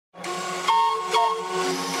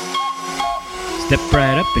Step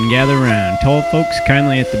right up and gather round. Tall folks,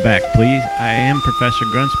 kindly at the back, please. I am Professor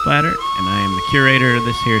Gruntsplatter, and I am the curator of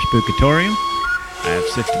this here Spookatorium. I have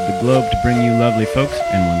sifted the globe to bring you lovely folks,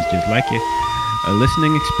 and ones just like you, a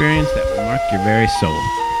listening experience that will mark your very soul.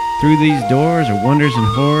 Through these doors are wonders and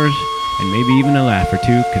horrors, and maybe even a laugh or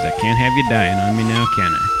two, because I can't have you dying on me now,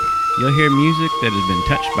 can I? You'll hear music that has been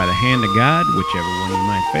touched by the hand of God, whichever one you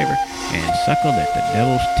might favor, and suckled at the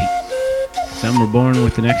devil's teeth. Some were born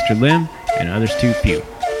with an extra limb, and others too few.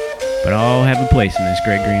 But all have a place in this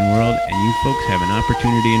great green world, and you folks have an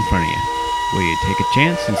opportunity in front of you. Will you take a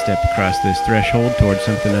chance and step across this threshold towards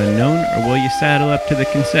something unknown, or will you saddle up to the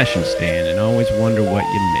concession stand and always wonder what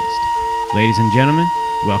you missed? Ladies and gentlemen,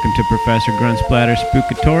 welcome to Professor Grunsplatter's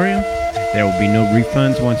Spookatorium. There will be no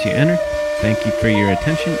refunds once you enter. Thank you for your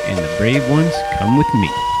attention, and the brave ones, come with me.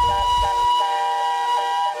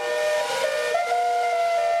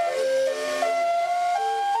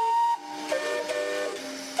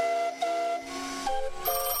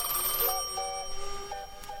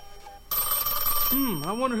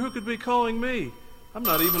 I wonder who could be calling me. I'm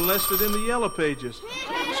not even listed in the yellow pages.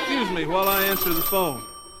 Excuse me while I answer the phone.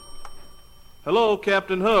 Hello,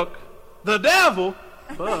 Captain Hook. The devil?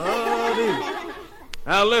 Buddy.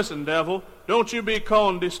 Now listen, devil. Don't you be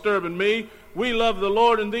calling disturbing me. We love the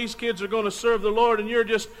Lord, and these kids are going to serve the Lord, and you're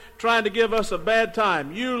just trying to give us a bad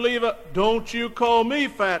time. You leave a... Don't you call me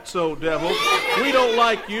fatso, devil. We don't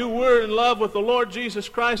like you. We're in love with the Lord Jesus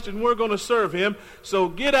Christ, and we're going to serve him. So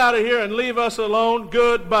get out of here and leave us alone.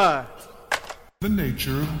 Goodbye. The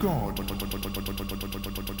nature of God.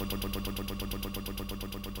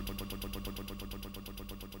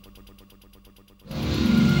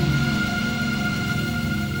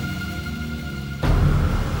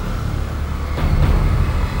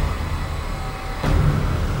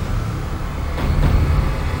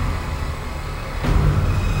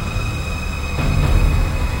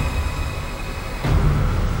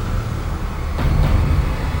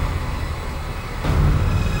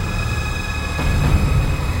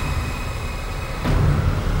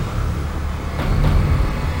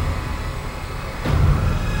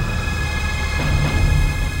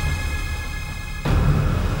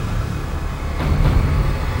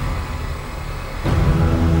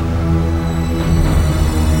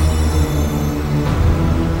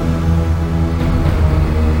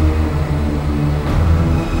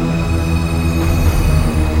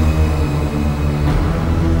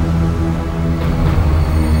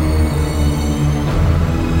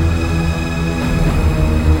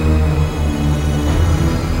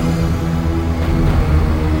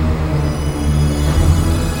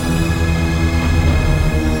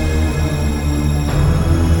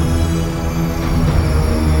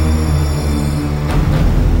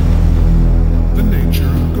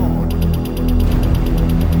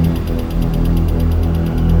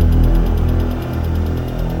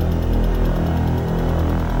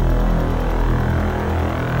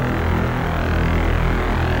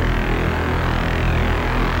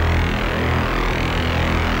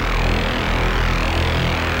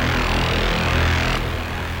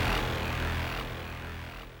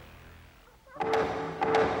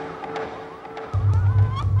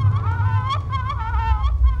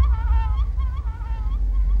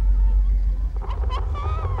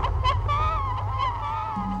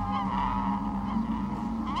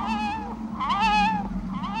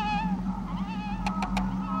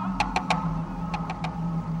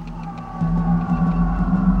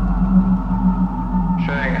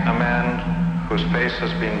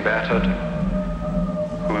 Has been battered,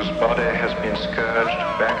 whose body has been scourged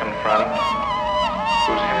back and front,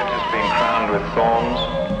 whose head has been crowned with thorns,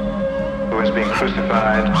 who has been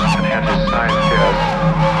crucified and had his side pierced.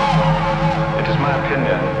 It is my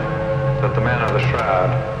opinion that the man of the shroud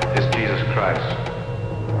is Jesus Christ.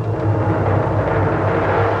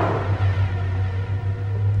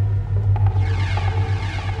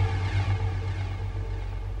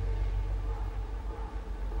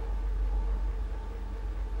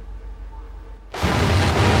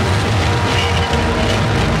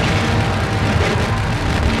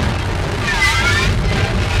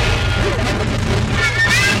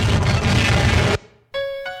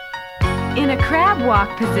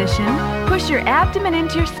 Walk position, push your abdomen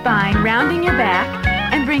into your spine, rounding your back,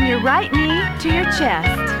 and bring your right knee to your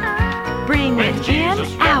chest. Bring it in,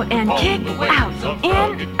 out, and kick, out,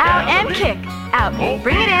 in, out, and kick, out.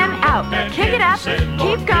 Bring it in, out, kick it up,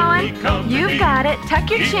 keep going. You've got it. Tuck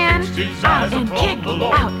your chin, out, and kick,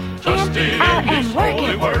 out, in, out, and work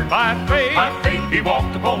it. By faith, he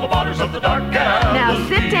walked upon the waters of the dark Galilee. Now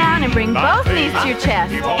sit down and bring both knees to your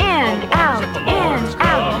chest. In, out,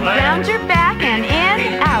 round your back and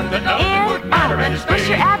in, out,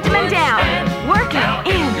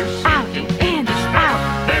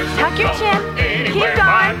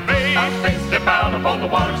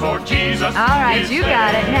 right, you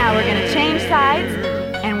got it. Now we're gonna change sides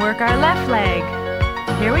and work our left leg.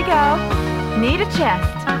 Here we go. Knee to chest.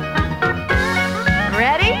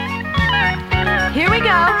 Ready? Here we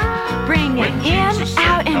go. Bring it in,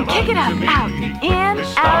 out, and kick it up. Out, in,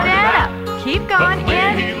 out, and up. Keep going.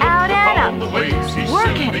 In, out, and up.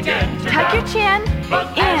 Work it. Tuck your chin.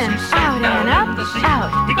 In, out, and up.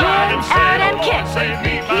 Out, in, out, and kick.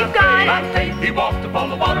 Keep going.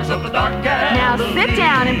 Now sit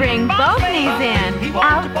down and bring both knees in.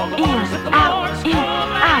 Out, in, out, in,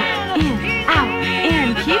 out, in, out,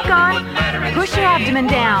 in. Keep going. Push your abdomen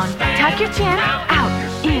down. Tuck your chin. Out,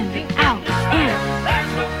 in, out, in.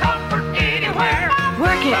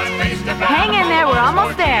 Work it. Hang in there. We're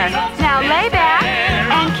almost there. Now lay back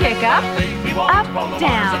and kick up, up,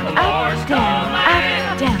 down, up, down,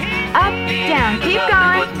 up, down, up, down. Keep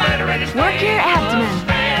going. Work your abdomen.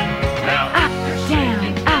 Up,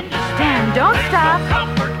 down. Don't stop.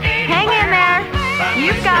 Hang in there.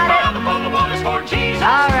 You've got it.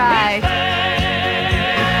 All right.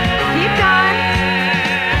 Keep going.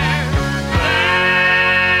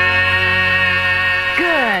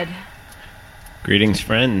 Good. Greetings,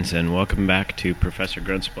 friends, and welcome back to Professor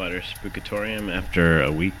Gruntsplatter's Spookatorium after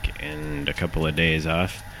a week and a couple of days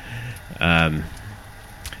off. Going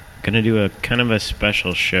to do a kind of a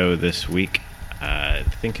special show this week.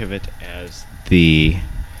 Think of it as the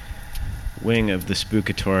wing of the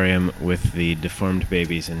Spookatorium with the deformed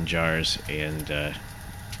babies in jars and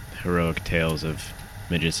heroic tales of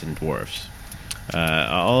midgets and dwarfs.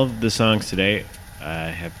 All of the songs today I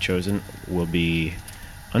have chosen will be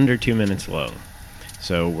under 2 minutes long.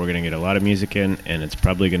 So we're going to get a lot of music in, and it's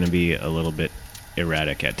probably going to be a little bit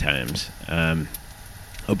erratic at times.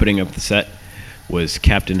 Opening up the set was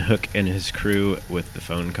Captain Hook and his crew with The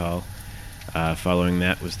Phone Call. Following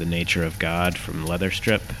that was The Nature of God from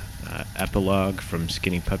Leatherstrip. Epilogue from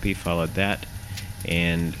Skinny Puppy followed that.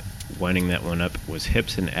 And winding that one up was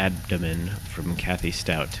Hips and Abdomen from Cathi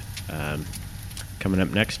Stout. Coming up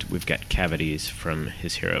next, we've got Cavities from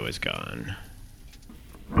His Hero Is Gone.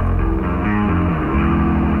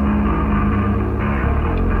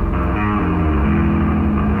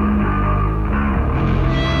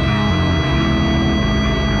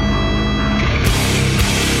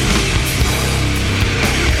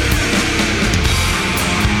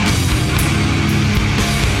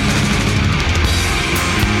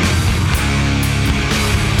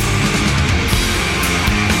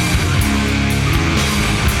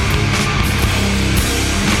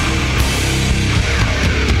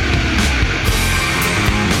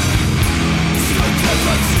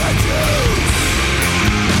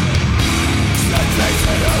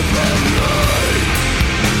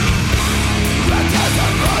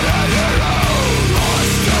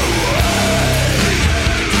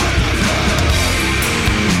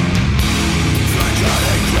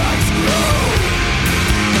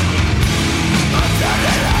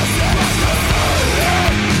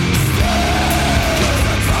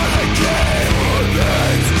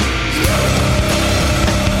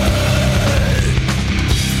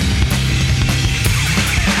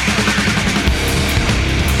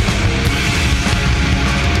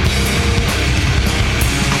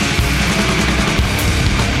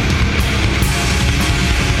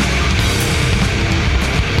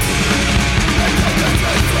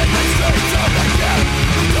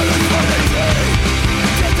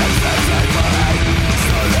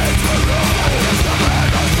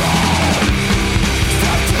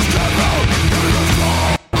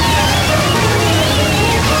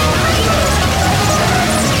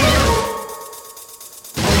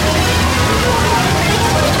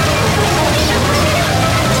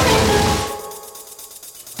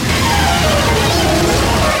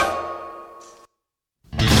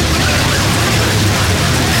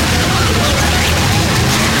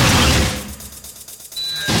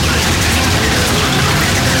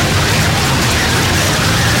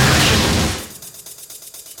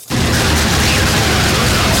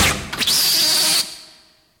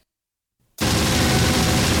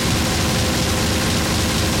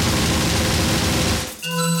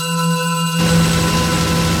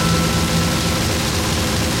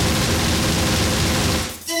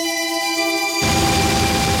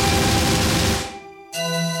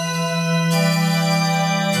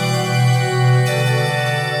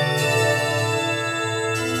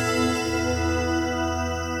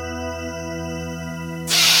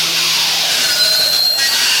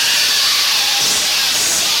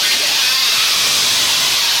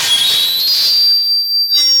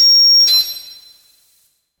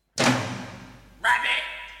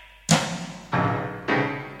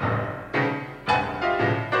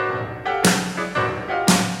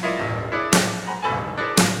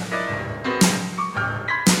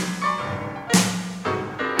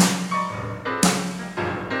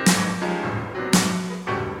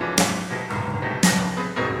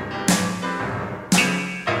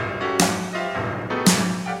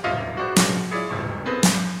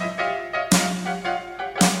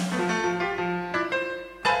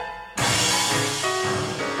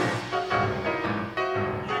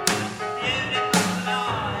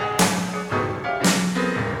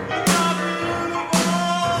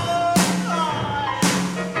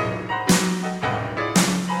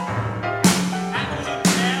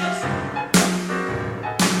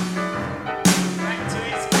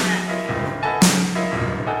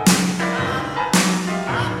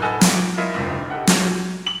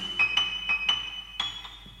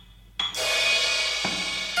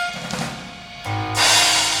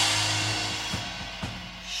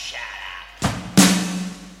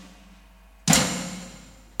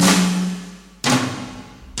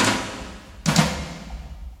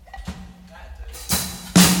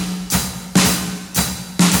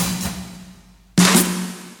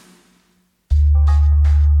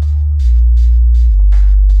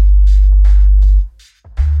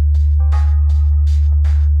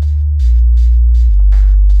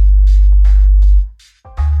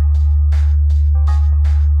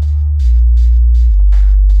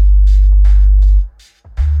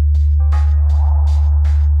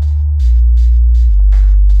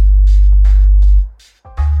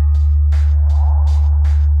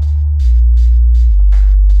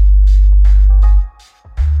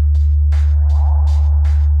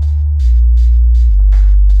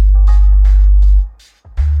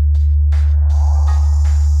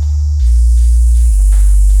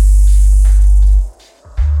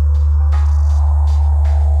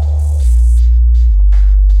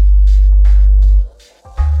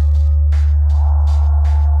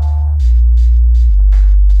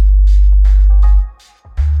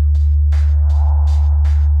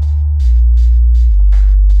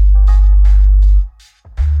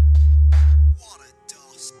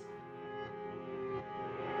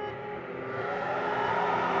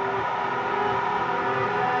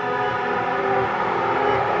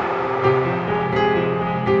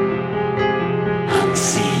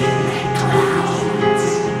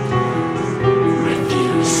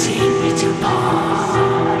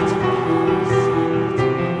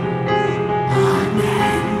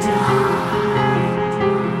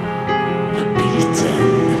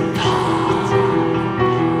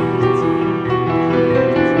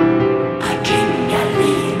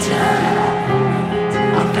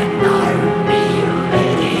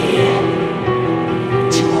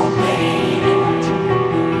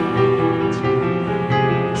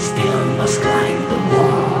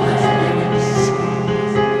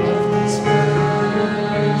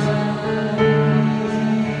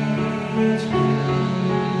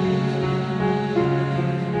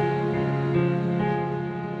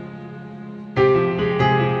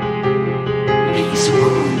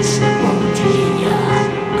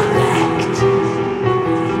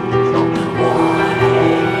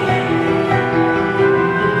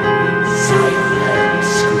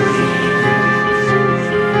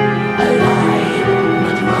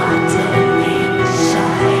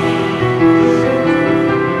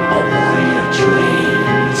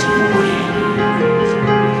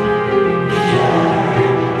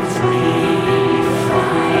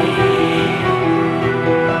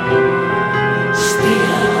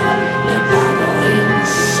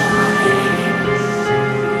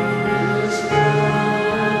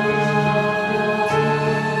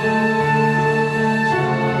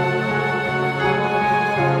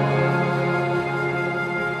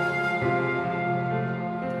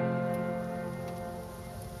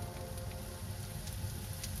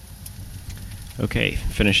 Okay,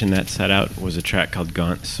 finishing that set out was a track called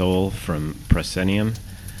Gaunt Soul from Proscenium.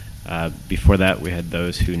 Before that, we had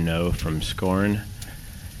Those Who Know from Scorn.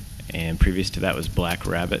 And previous to that was Black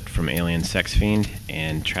Rabbit from Alien Sex Fiend.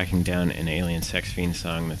 And tracking down an Alien Sex Fiend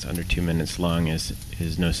song that's under 2 minutes long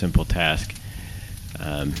is no simple task.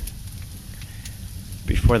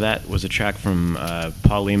 Before that was a track from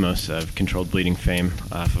Paul Lemos of Controlled Bleeding fame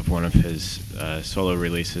off of one of his solo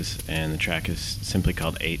releases, and the track is simply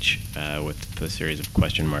called H with a series of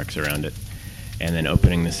question marks around it. And then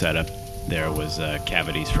opening the setup there was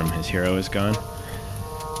Cavities from His Hero Is Gone.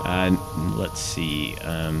 Let's see.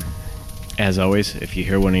 As always, if you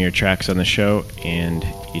hear one of your tracks on the show and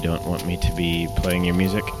you don't want me to be playing your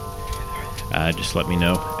music, just let me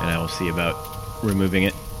know and I will see about removing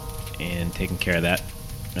it and taking care of that.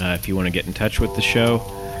 If you want to get in touch with the show,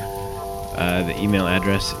 the email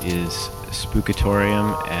address is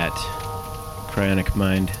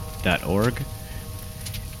spookatorium@cryonicmind.org,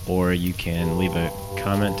 or you can leave a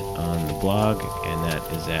comment on the blog, and that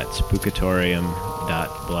is at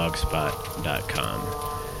spookatorium.blogspot.com.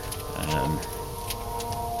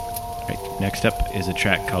 Right, next up is a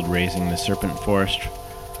track called Raising the Serpent Forest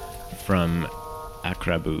from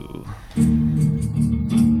Akrabu.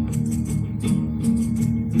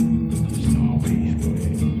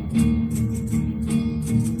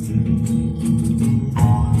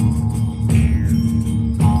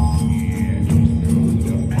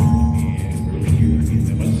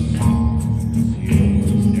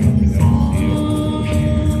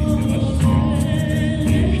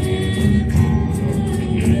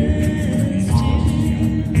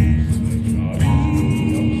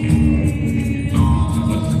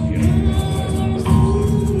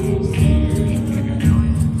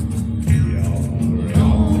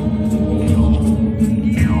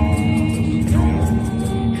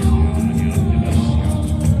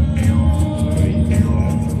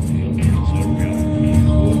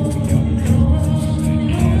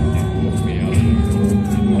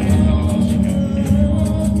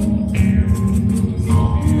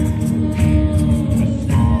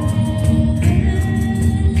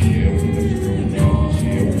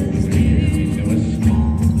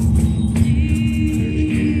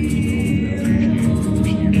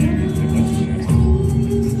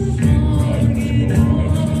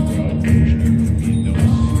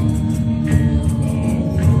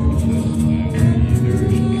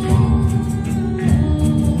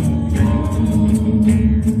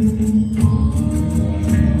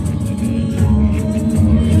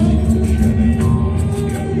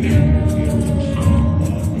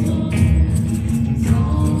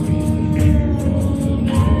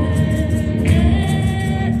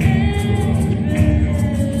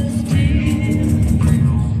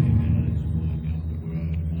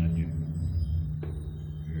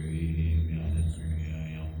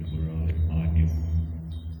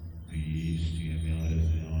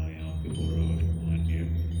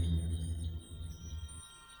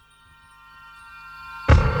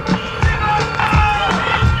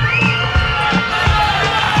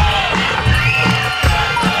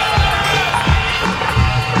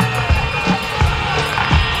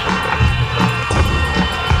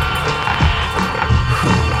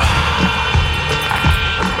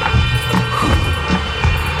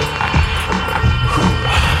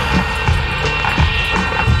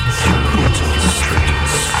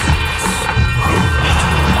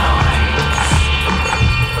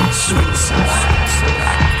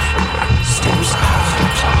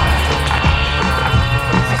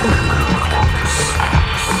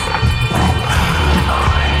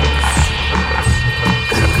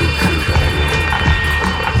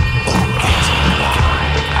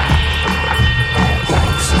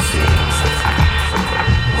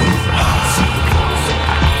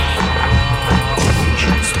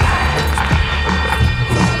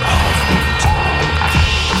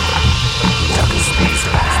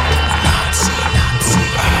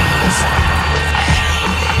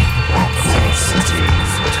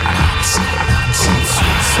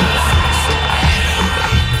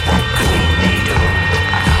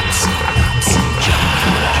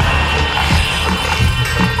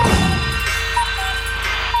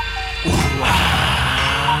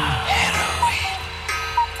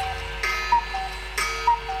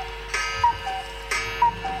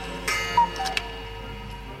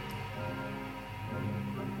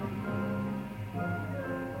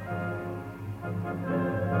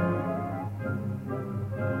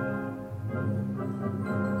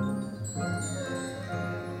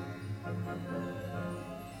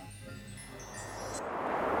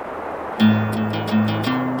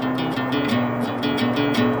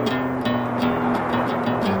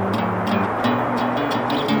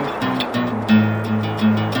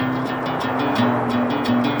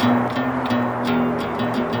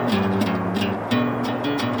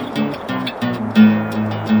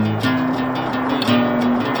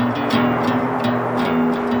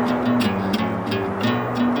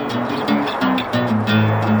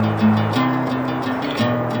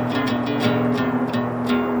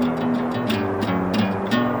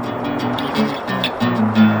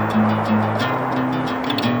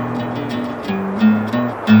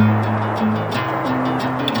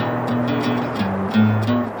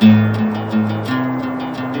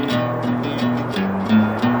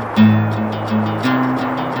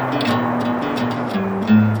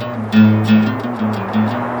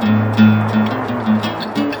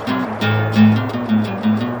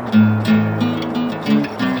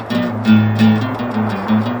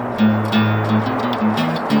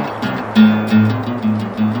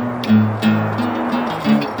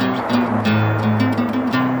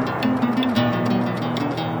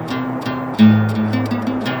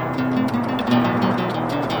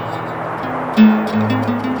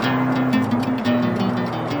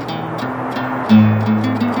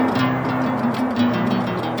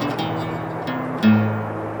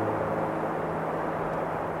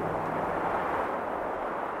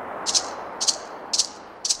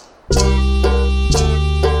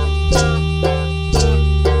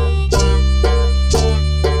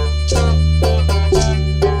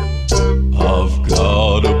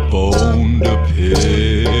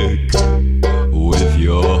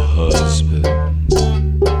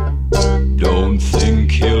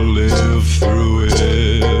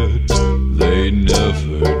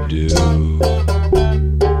 do.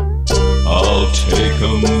 I'll take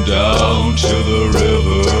 'em down to the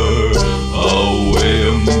river, I'll weigh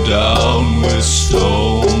 'em down with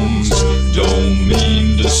stones. Don't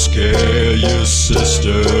mean to scare your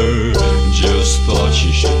sister, just thought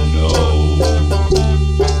you should know.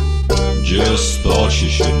 Just thought you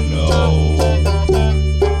should know.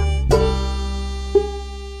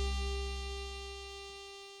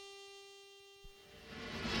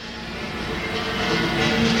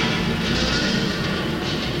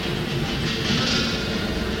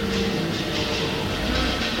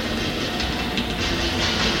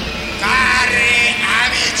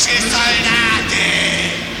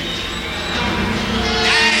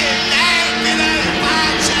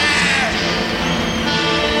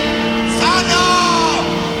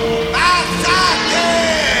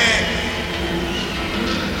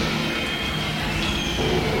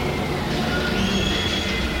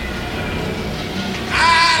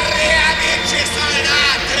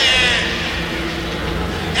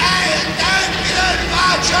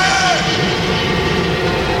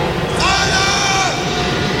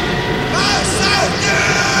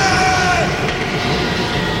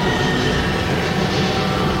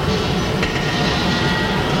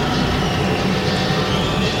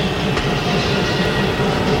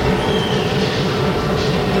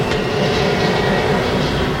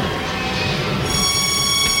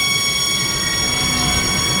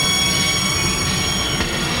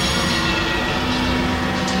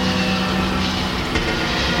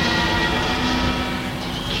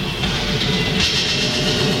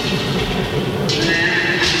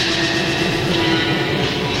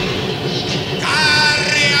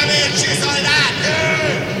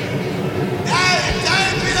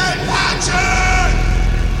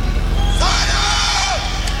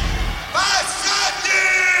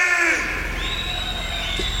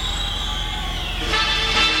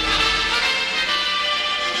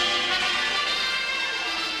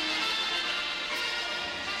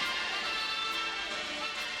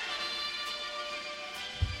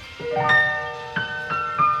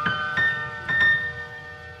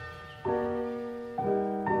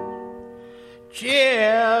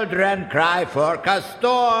 Children cry for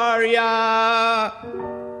Castoria.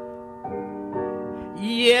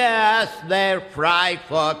 Yes, they cry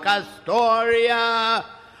for Castoria.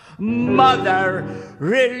 Mother,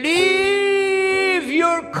 relieve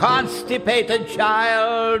your constipated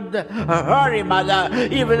child. Hurry, mother,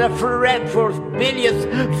 even a fretful, bilious,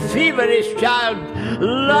 feverish child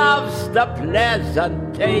loves the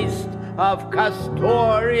pleasant taste of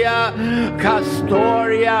Castoria.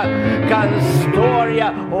 Castoria,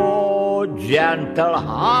 Castoria, oh gentle,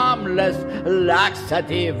 harmless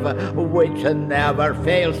laxative, which never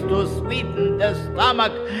fails to sweeten the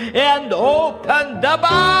stomach and open the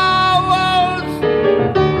bowels.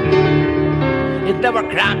 It never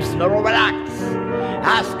cramps nor overacts.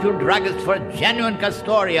 Ask your druggist for genuine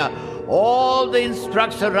Castoria. All the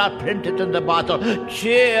instructions are printed in the bottle.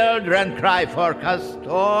 Children cry for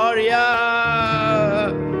Castoria.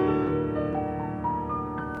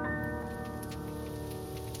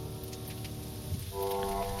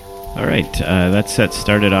 All right, that set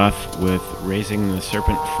started off with Raising the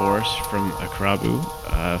Serpent Force from Akrabu.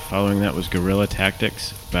 Following that was Guerrilla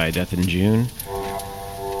Tactics by Death in June.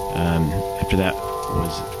 After that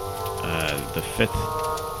was the fifth,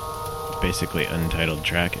 basically untitled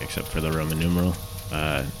track, except for the Roman numeral.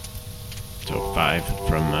 So 5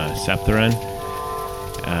 from Sapthuran.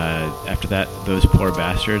 After that, Those Poor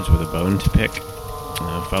Bastards with a Bone to Pick.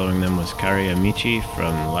 Following them was Kari Amici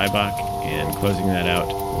from Laibach, and closing that out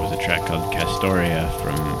was a track called Castoria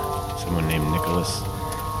from someone named Nicholas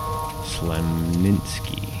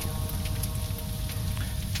Slonimsky.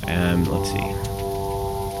 Let's see.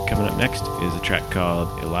 Coming up next is a track called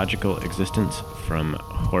Illogical Existence from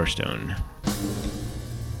Hoarstone.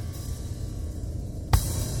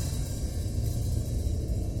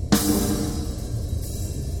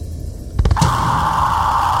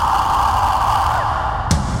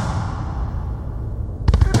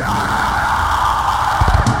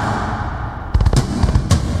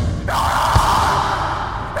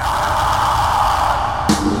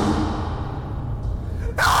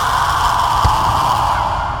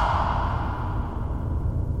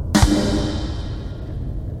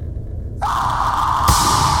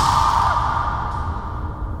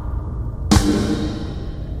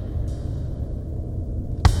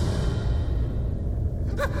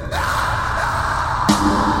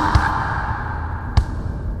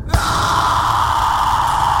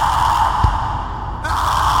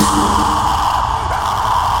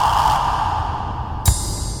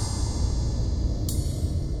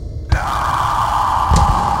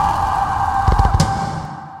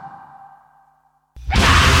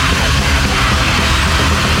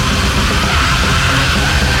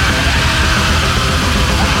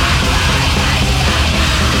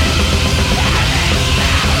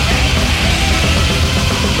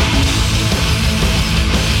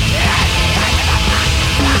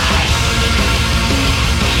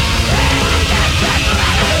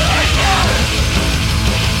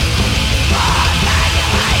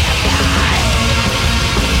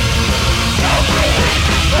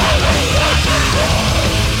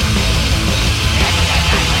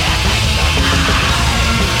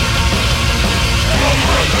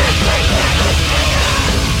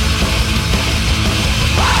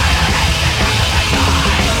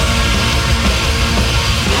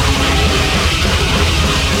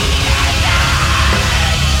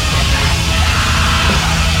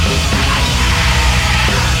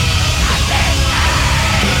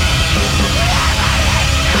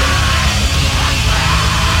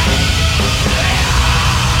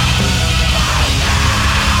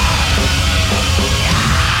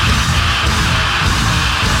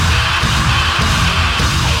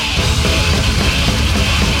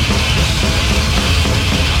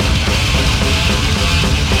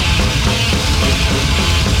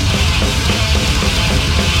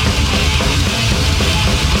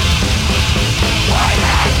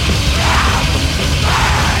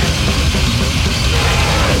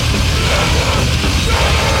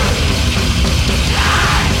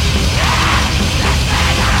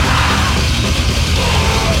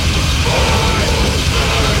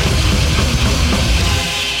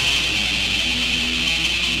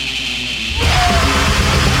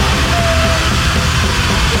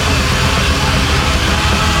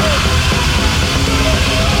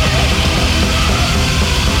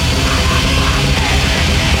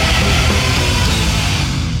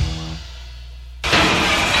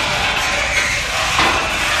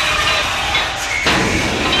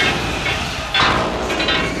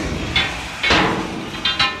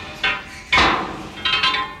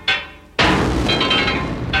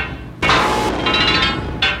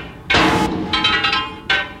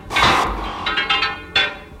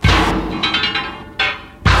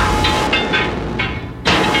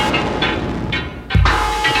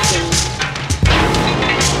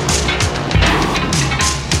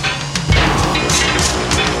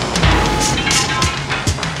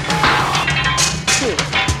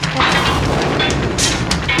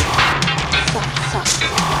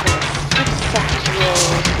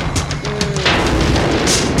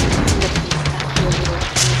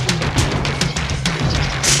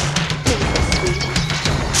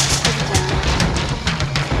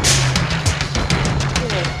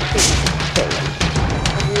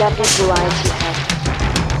 lovely blue eyes you have.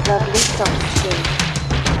 Lovely soft skin.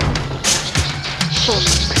 Show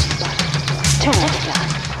me the pretty body. Turn it down.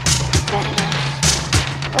 That nice.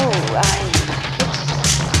 Oh,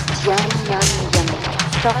 yum, yum, yummy.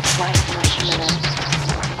 Soft white marshmallow.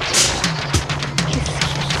 Kiss, kiss.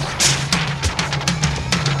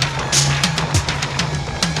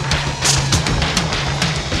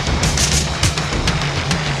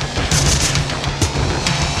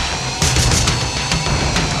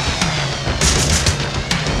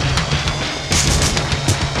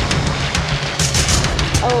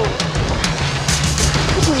 Oh,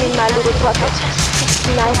 put him in my little bucket. It's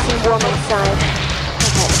nice and warm inside.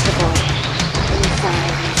 Oh, that's the boy.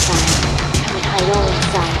 Inside. Come and hide all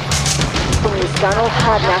inside. Oh, he's gone all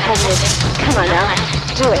hard now, hasn't it? Come on now,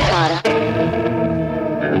 do it harder.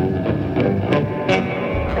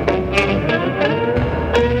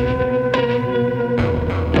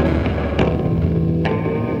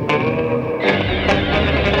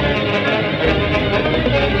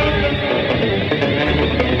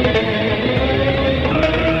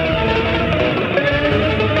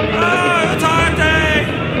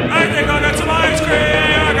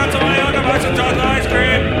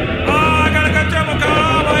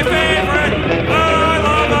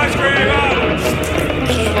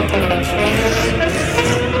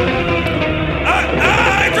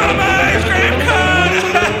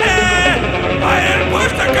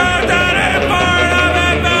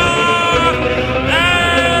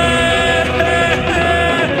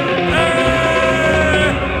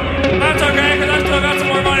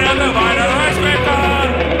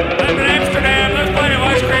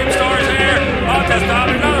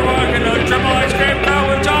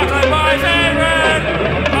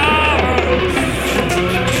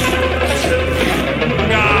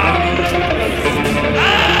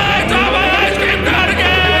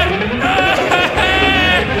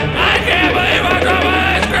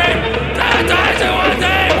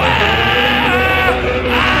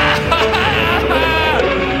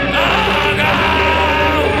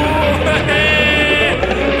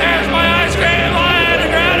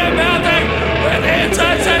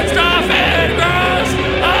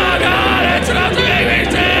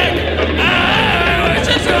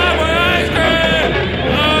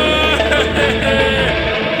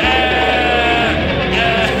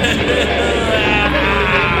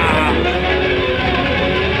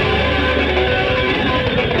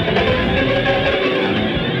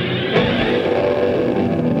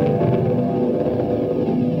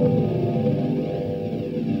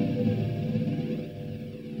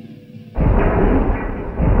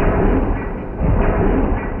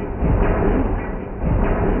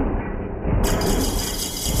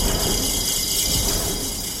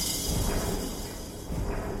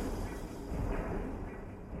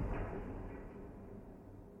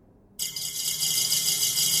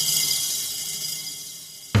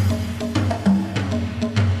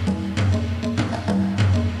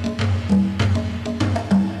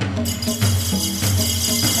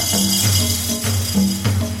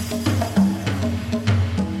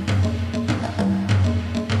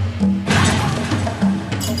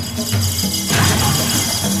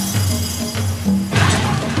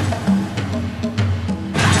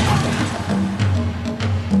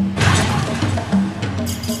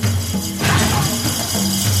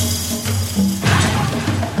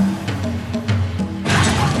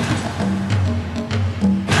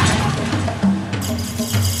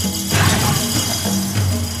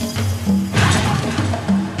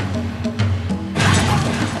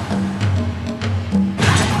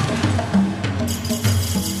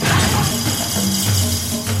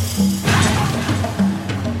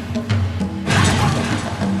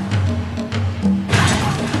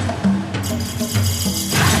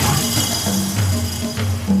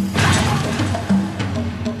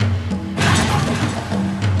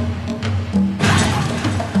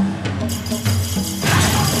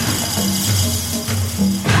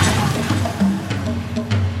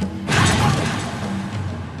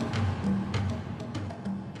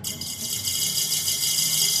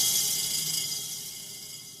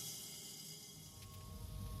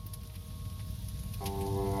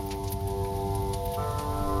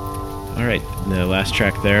 Alright, the last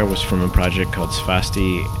track there was from a project called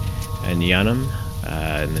Svasti-Anyanam,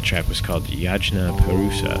 and the track was called Yajna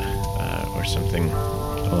Parusa, or something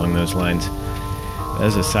along those lines. That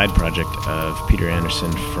is a side project of Peter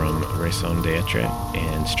Anderson from Raison d'Etre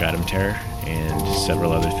and Stratum Terror, and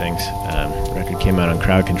several other things. The record came out on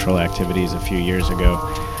Crowd Control Activities a few years ago.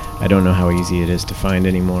 I don't know how easy it is to find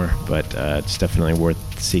anymore, but it's definitely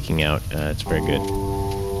worth seeking out. It's very good.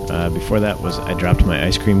 Before that was I Dropped My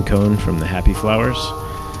Ice Cream Cone from the Happy Flowers.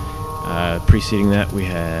 Preceding that, we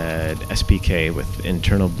had SPK with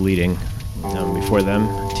Internal Bleeding. Before them,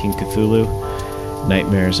 Teen Cthulhu,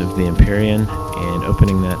 Nightmares of the Empyrean, and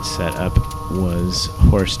opening that set up was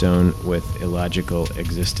Hoarstone with Illogical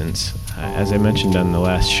Existence. As I mentioned on the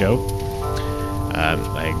last show,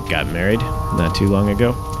 I got married not too long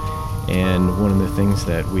ago, and one of the things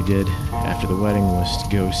that we did after the wedding was to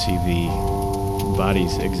go see the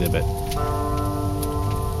Bodies exhibit.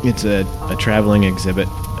 It's a traveling exhibit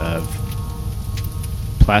of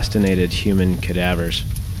plastinated human cadavers.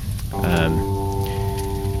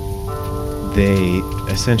 They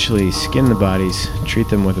essentially skin the bodies, treat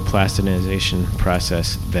them with a plastinization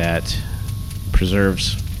process that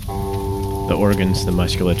preserves the organs, the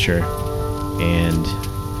musculature, and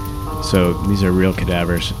so these are real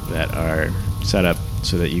cadavers that are set up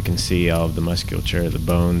so that you can see all of the musculature, the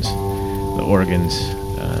bones, the organs,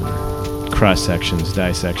 cross-sections,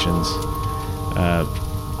 dissections,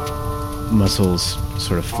 muscles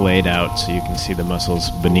sort of flayed out so you can see the muscles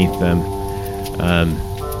beneath them.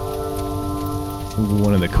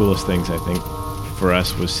 One of the coolest things, I think, for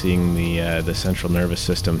us was seeing the central nervous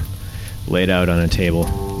system laid out on a table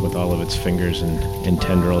with all of its fingers and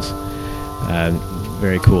tendrils.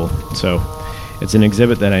 Very cool. So it's an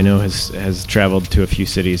exhibit that I know has traveled to a few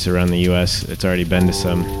cities around the U.S. It's already been to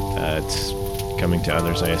some. It's coming to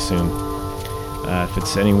others, I assume. If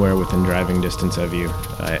it's anywhere within driving distance of you,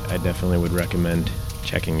 I definitely would recommend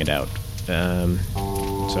checking it out.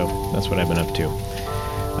 So that's what I've been up to.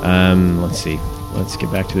 Let's see. Let's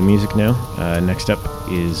get back to the music now. Next up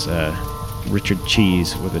is Richard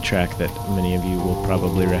Cheese with a track that many of you will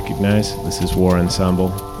probably recognize. This is War Ensemble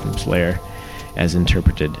from Slayer, as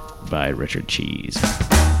interpreted by Richard Cheese.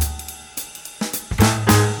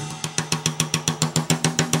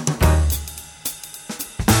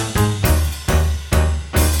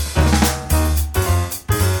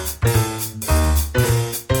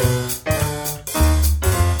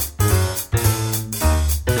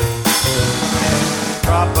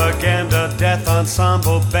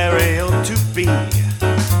 Ensemble burial to be.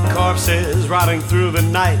 Corpses rotting through the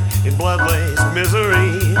night in blood-laced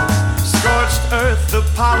misery. Scorched earth, the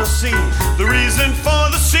policy, the reason for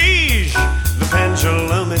the siege. The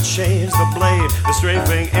pendulum, it shaves the blade, the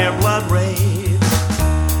strafing air blood raid.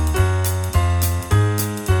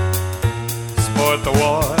 Sport the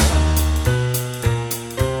war.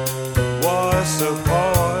 War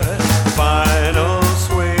support. Final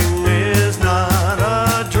swing is not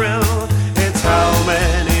a drill. How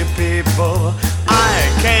many people I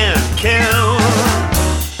can kill?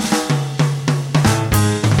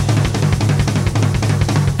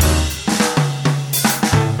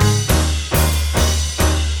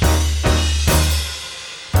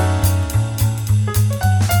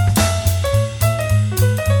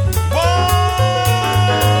 War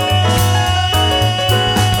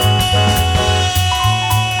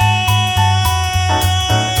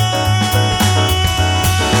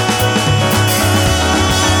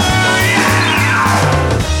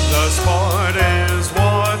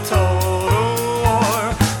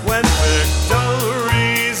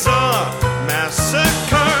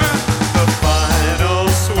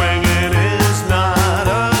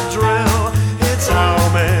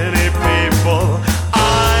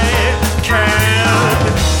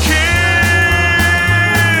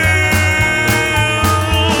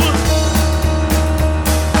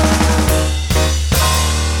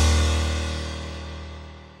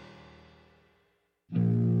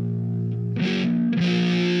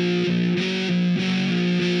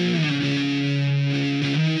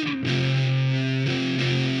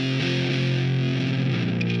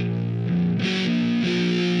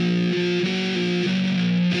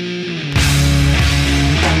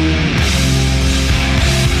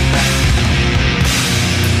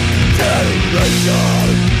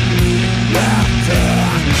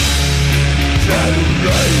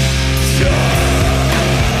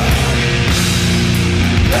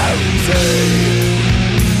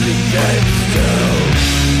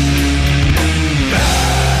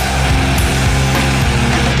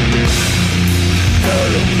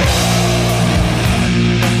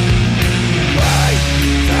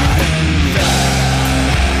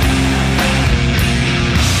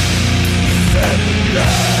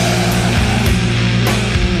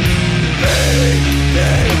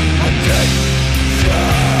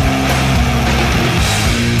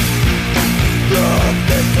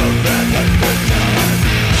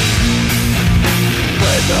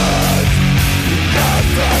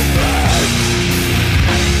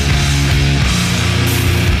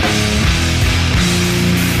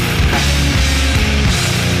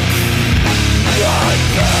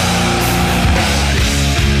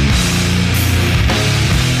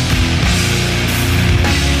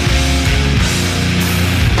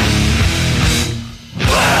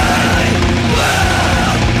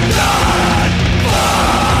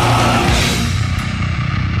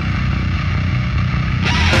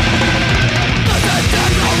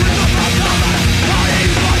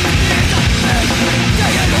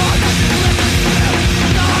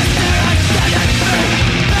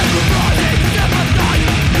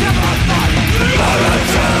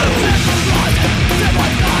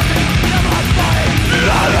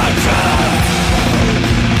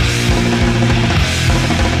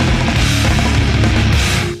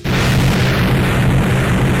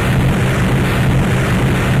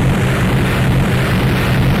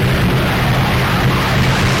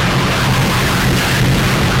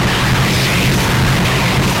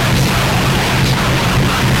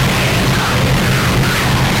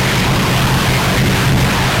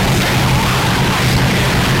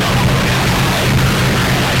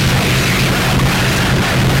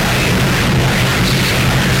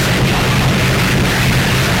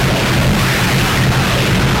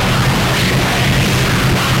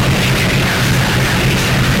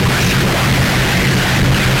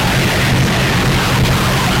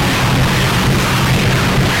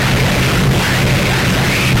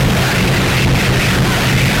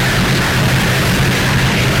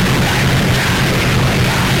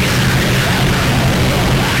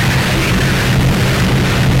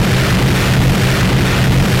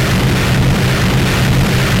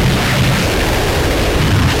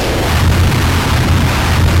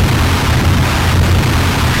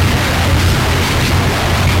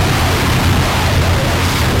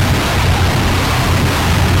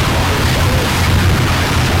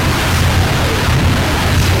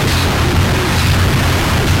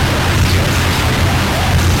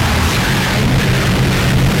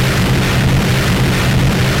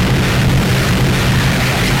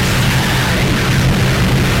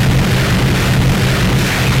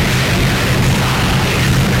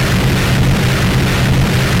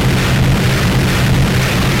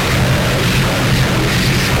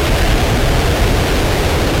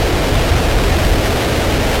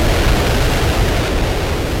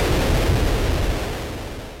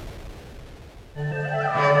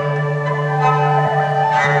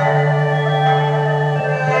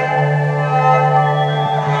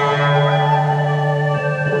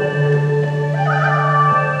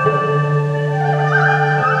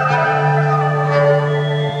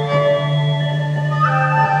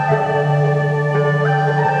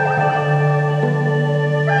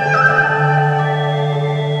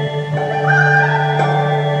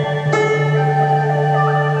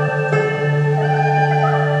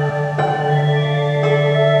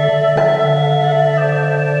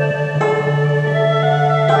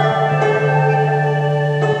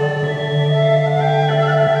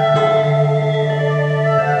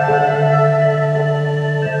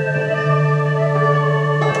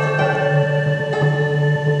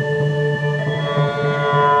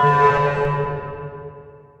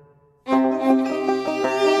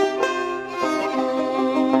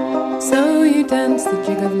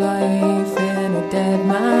life in a dead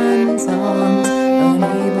man's arms,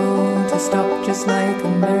 unable to stop, just like a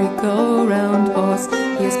merry-go-round horse.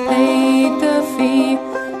 He has paid the fee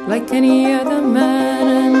like any other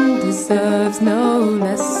man and deserves no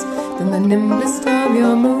less than the nimblest of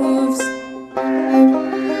your moves.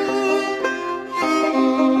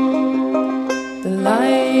 The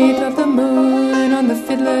light of the moon on the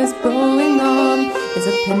fiddler's bowing arm is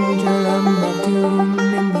a pendulum of doom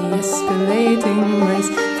in the escalating race.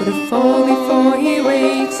 For to fall before he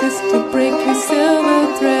wakes is to break his silver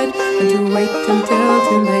thread, and to wait until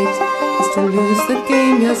too late is to lose the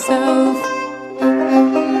game yourself.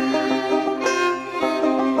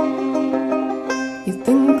 You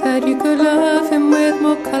think that you could love him with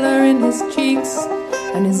more color in his cheeks,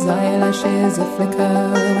 and his eyelashes a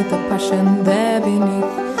flicker with the passion there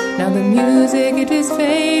beneath. Now the music, it is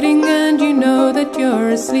fading, and you know that you're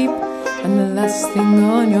asleep, and the last thing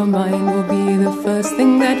on your mind will be the first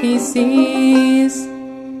thing that he sees.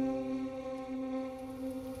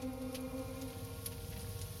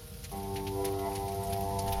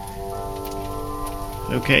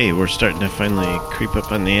 Okay, we're starting to finally creep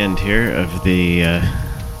up on the end here of the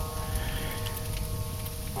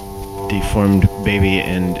deformed baby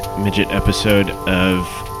and midget episode of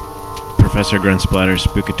Professor Gruntsplatter's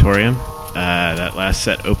Spookatorium. That last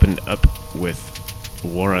set opened up with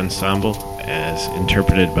War Ensemble as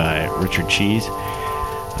interpreted by Richard Cheese.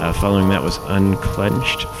 Following that was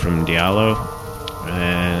Unclenched from Diallo.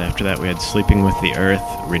 And after that we had Sleeping with the Earth,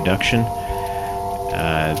 Reduction.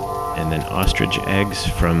 And then Ostrich Eggs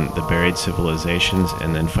from The Buried Civilizations.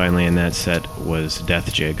 And then finally in that set was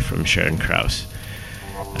Death Jig from Sharron Kraus.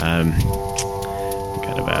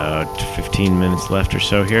 Got about 15 minutes left or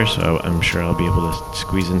so here, so I'm sure I'll be able to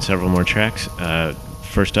squeeze in several more tracks.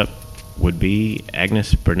 First up would be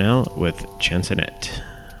Agnes Bernelle with Chansonette.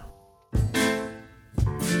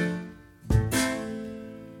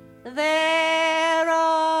 There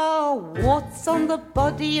are warts on the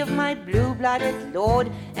body of my blue-blooded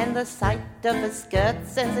lord, and the sight of his skirt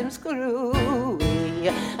sends him screwy.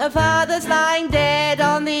 Father's lying dead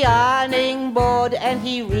on the ironing board, and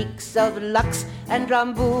he reeks of Lux and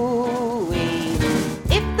Drambuie.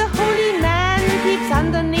 If the holy man peeps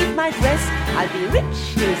underneath my dress, I'll be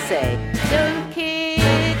rich, you say. Don't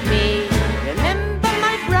kid me. Remember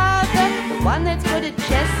my brother, the one that's good at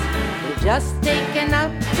chess, who just taken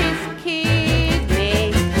out his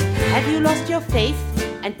kidney. Have you lost your faith?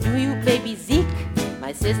 And do you baby Zeke?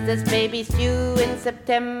 My sister's baby's due in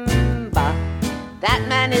September. That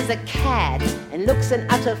man is a cad and looks an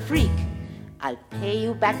utter freak. I'll pay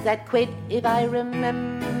you back that quid if I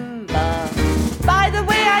remember. By the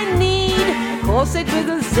way, I need a corset with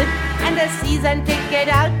a zip and a season ticket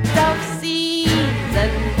out of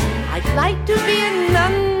season. I'd like to be a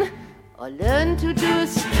nun or learn to do a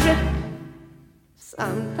strip.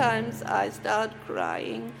 Sometimes I start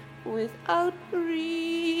crying without reason.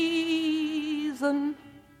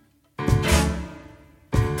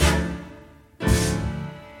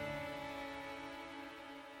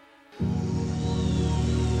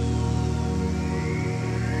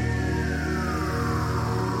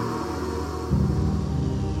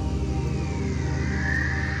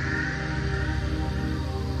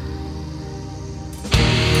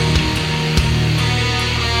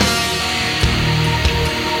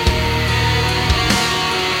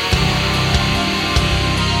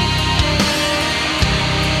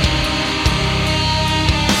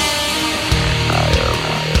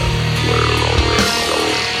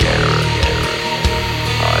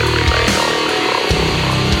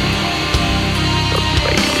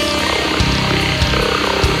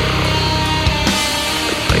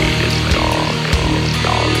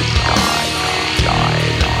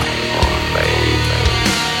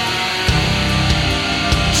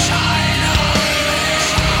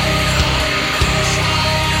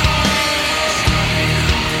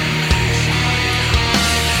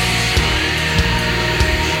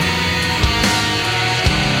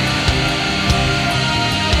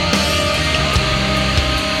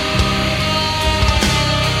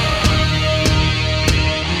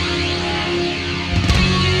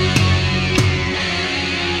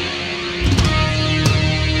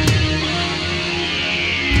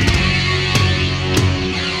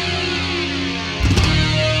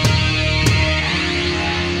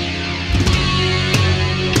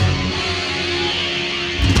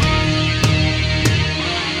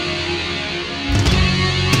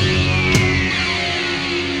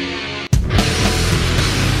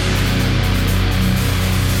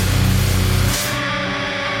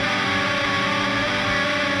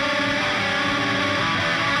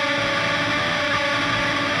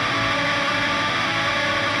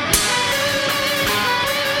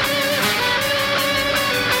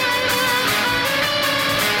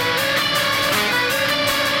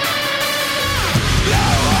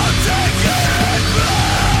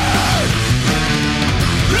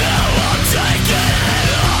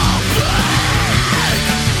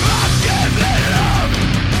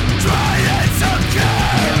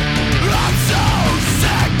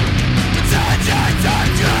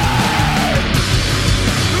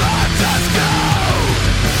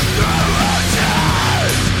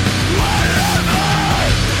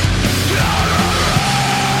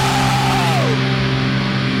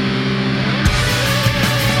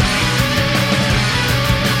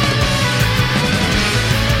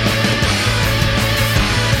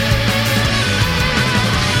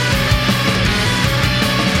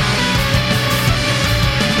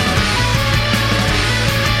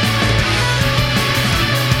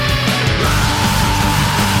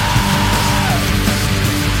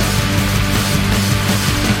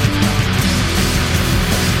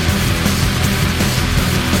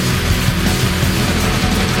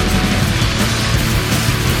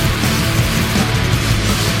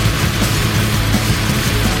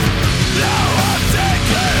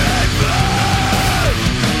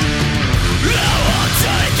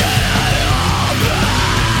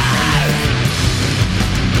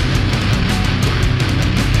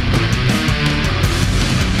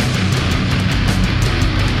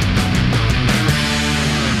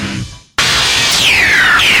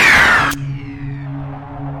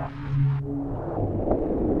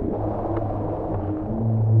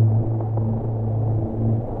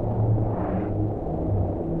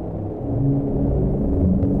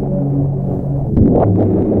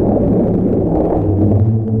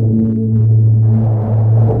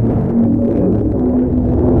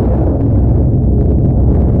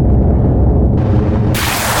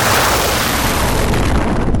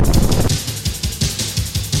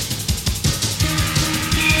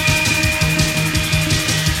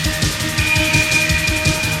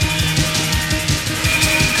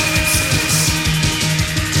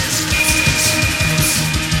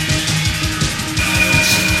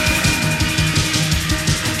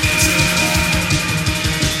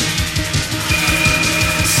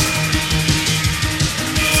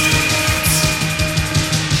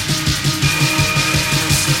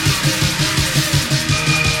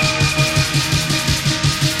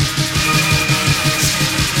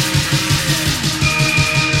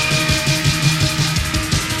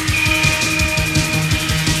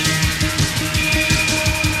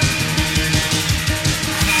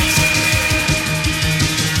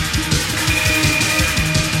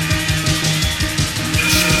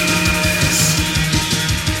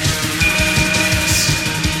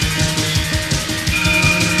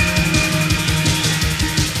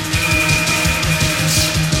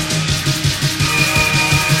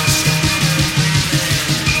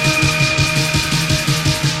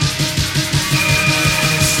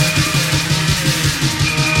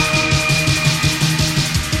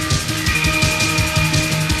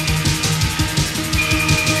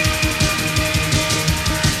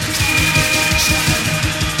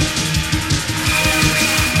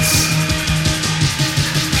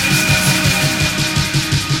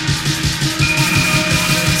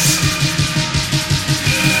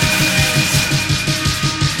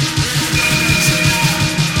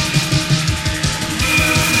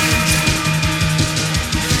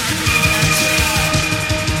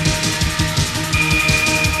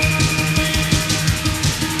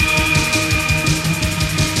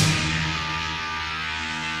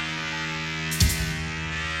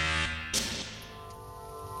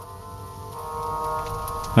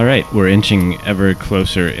 All right, we're inching ever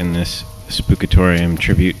closer in this Spookatorium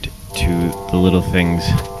tribute to the little things.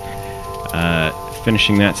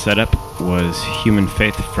 Finishing that setup was Human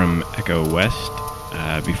Faith from Echo West.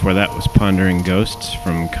 Before that was Pondering Ghosts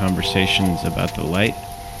from Conversations About the Light.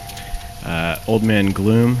 Old Man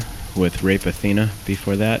Gloom with Rape Athena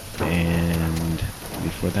before that. And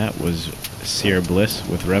before that was Sear Bliss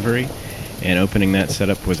with Reverie. And opening that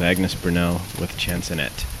setup was Agnes Bernelle with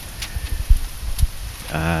Chansonette.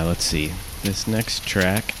 Let's see. This next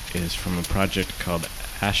track is from a project called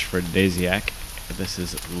Ashfordaisyak. This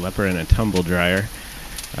is Leper in a Tumble Dryer.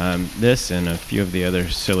 This and a few of the other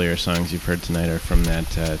sillier songs you've heard tonight are from that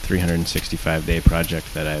 365-day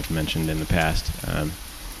project that I've mentioned in the past.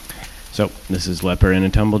 So this is Leper in a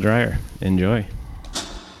Tumble Dryer. Enjoy.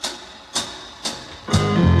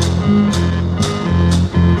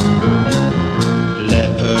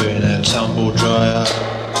 Leper in a tumble dryer.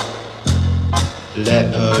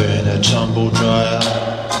 Leper in a tumble dryer.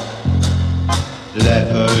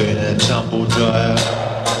 Leper in a tumble dryer.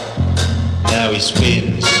 Now he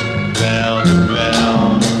spins round and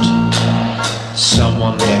round.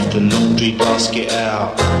 Someone left the laundry basket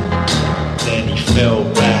out. Then he fell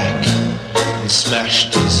back and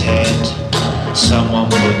smashed his head. Someone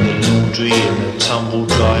put the laundry in the tumble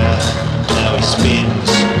dryer. Now he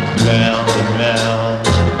spins round and round.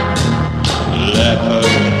 Leper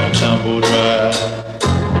in a tumble dryer.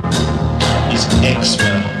 His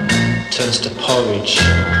eczema turns to porridge,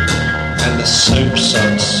 and the soap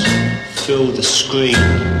suds fill the screen.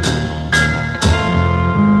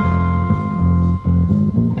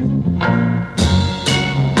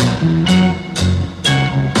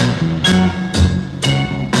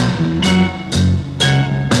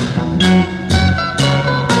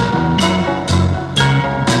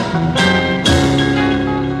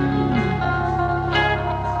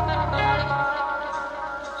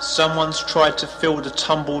 Someone's tried to fill the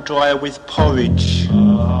tumble dryer with porridge.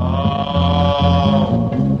 Oh.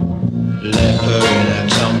 Leper in a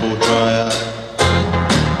tumble dryer.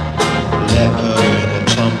 Leper in a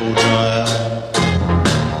tumble dryer.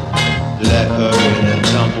 Leper in a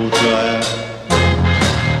tumble dryer.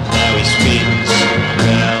 Now he spins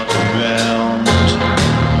round and round.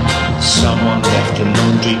 Someone left the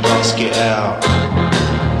laundry basket out.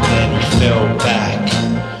 Then he fell back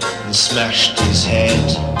and smashed his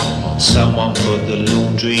head. Someone put the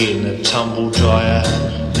laundry in the tumble dryer.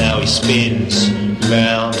 Now he spins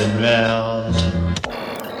round and round.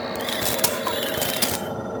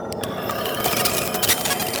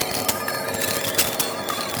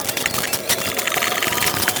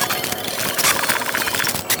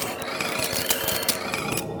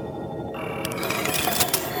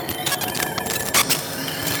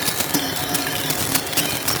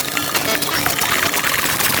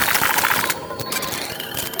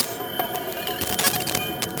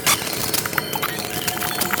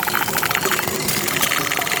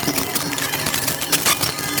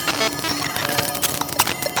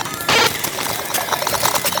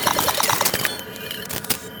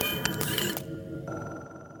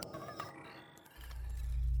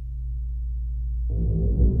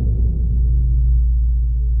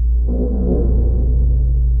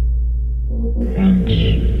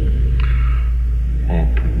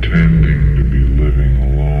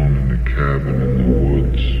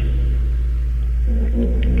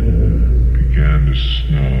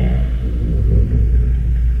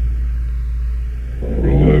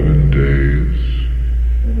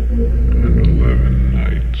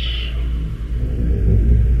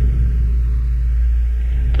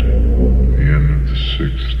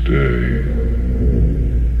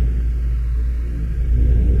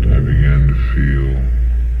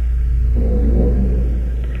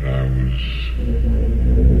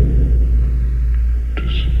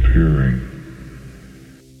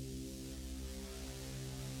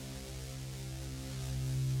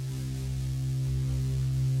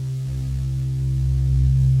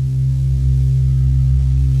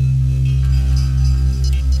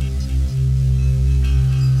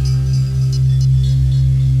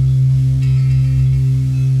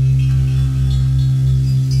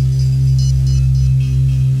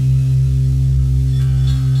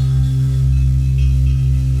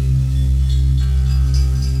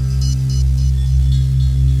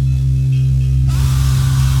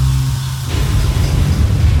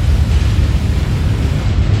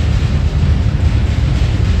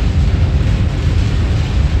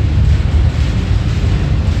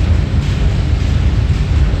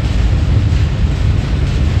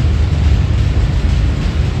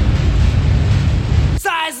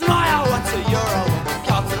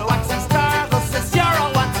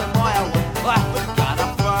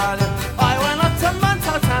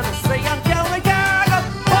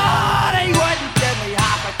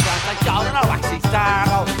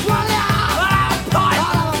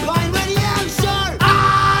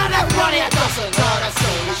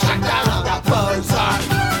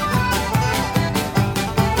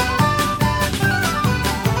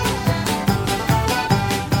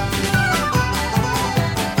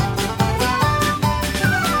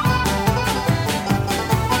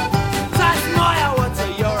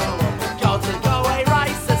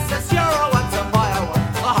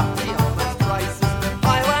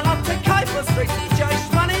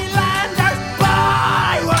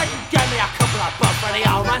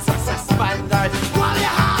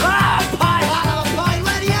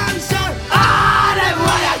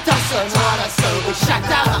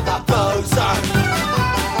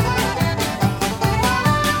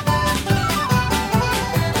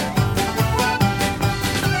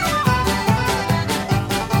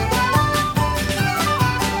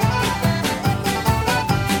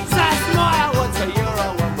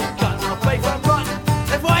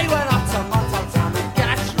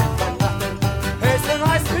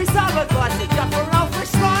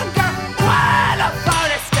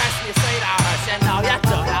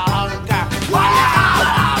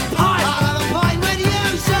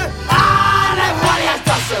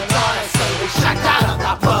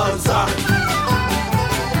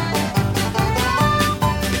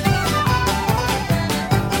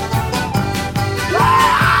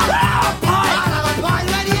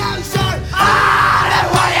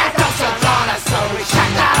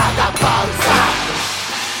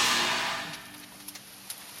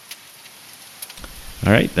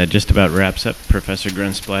 All right, that just about wraps up Professor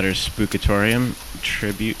Grunsplatter's Spookatorium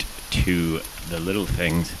tribute to the Little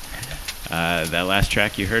Things. That last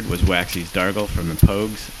track you heard was Waxy's Dargle from the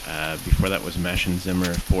Pogues. Before that was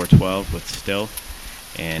Maschinenzimmer 412 with Still.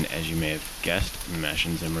 And as you may have guessed,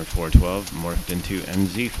 Maschinenzimmer 412 morphed into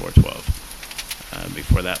MZ 412.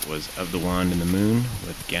 Before that was Of the Wand and the Moon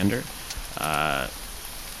with Gander.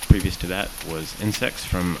 Previous to that was Insects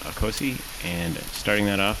from Ocosi, and starting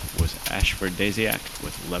that off was Ashfordaisyak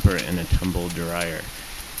with Leper in a Tumble Dryer.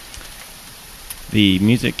 The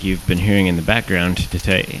music you've been hearing in the background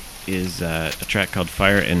today is a track called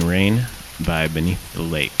Fire and Rain by Beneath the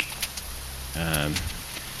Lake.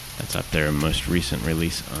 That's off their most recent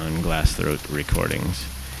release on Glassthroat Recordings.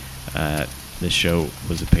 This show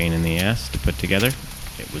was a pain in the ass to put together.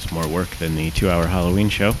 It was more work than the 2-hour Halloween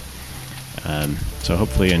show. So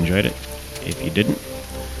hopefully you enjoyed it. If you didn't,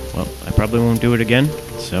 well, I probably won't do it again,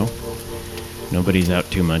 so nobody's out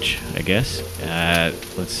too much, I guess.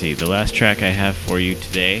 Let's see, the last track I have for you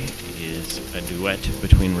today is a duet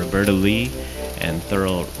between Roberta Lee and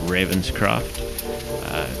Thurl Ravenscroft.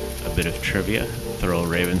 A bit of trivia. Thurl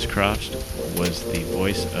Ravenscroft was the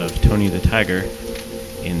voice of Tony the Tiger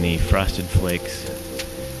in the Frosted Flakes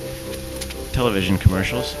television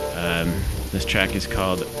commercials. This track is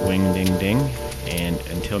called Wing Ding Ding, and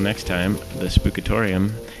until next time, the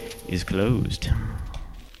Spookatorium is closed.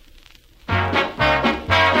 I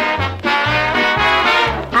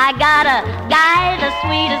got a guy, the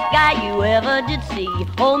sweetest guy you ever did see.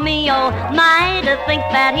 Oh me, oh my, to think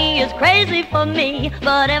that he is crazy for me.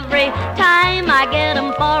 But every time I get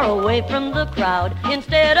him far away from the crowd,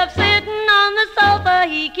 instead of sitting on the sofa,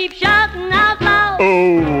 he keeps shouting out loud.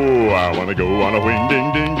 Oh, I wanna go on a wing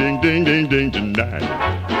ding ding ding ding ding ding tonight.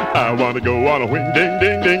 I wanna go on a wing ding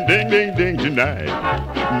ding ding ding ding ding tonight.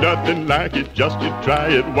 Nothing like it, just you try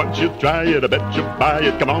it. Once you try it, I bet you buy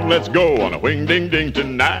it. Come on, let's go on a wing ding ding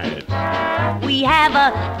tonight. We have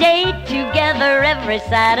a date together every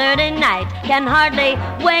Saturday night. Can hardly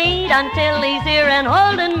wait until he's here and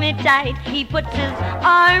holding me tight. He puts his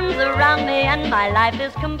arms around me and my life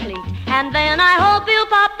is complete. And then I hope he'll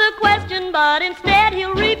pop the question, but instead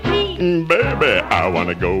he'll repeat. Baby, I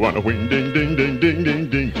wanna go on a wing ding ding ding ding ding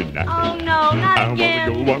ding tonight. Oh no, not again. I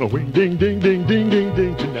wanna go on a wing ding ding ding ding ding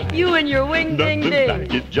ding tonight. You and your wing ding ding. Nothing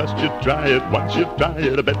like it, just you try it. Once you try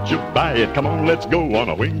it, I bet you buy it. Come on, let's go on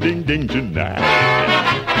a wing ding ding tonight.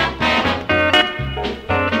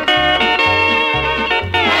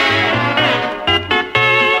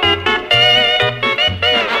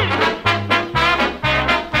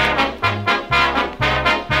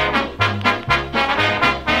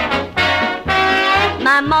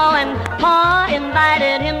 Ma and Pa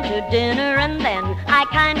invited him to dinner, and then I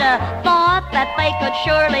kinda thought that they could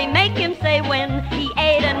surely make him say when. He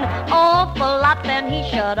ate an awful lot, then he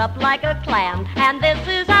shut up like a clam. And this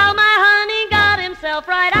is how my honey got himself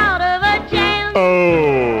right out of a jam.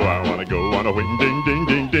 Oh, I wanna go on a wing ding ding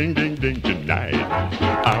ding ding ding ding tonight.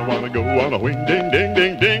 I wanna go on a wing ding ding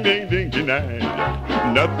ding ding ding ding tonight.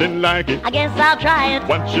 Nothing like it. I guess I'll try it.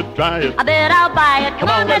 Once you try it, I bet I'll buy it. Come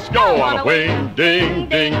on, let's go on a wing ding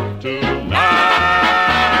ding tonight.